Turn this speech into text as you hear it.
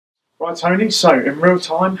Right, Tony, so in real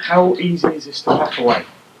time, how easy is this to pack away?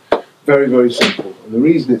 Very, very simple. And the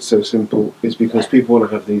reason it's so simple is because people want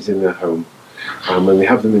to have these in their home. When they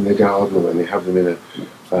have them in their garden or when they have them in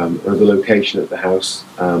another location at the house,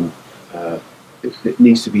 it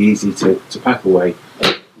needs to be easy to pack away,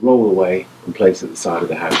 roll away and place at the side of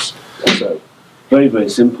the house. So, very, very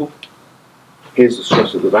simple. Here's the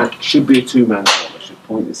strut at the back. Should be a two-man job. I should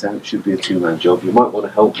point this out. It should be a two-man job. You might want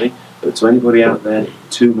to help me, but to anybody out there,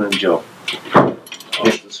 two-man job.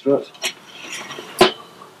 Here's the strut.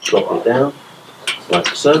 Drop it down, like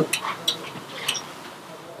so.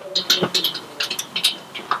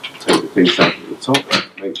 Take the piece out at the top.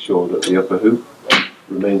 Make sure that the upper hoop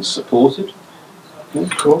remains supported. Okay,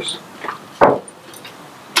 of course.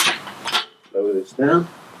 Lower this down.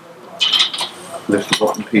 Lift the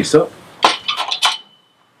bottom piece up.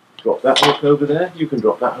 Drop that hook over there. You can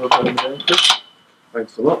drop that hook over there, Chris.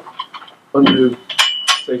 Thanks a lot. Undo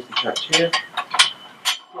safety catch here.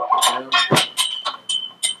 Drop it down.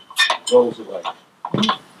 Rolls away.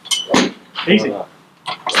 Easy.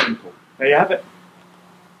 Simple. There you have it.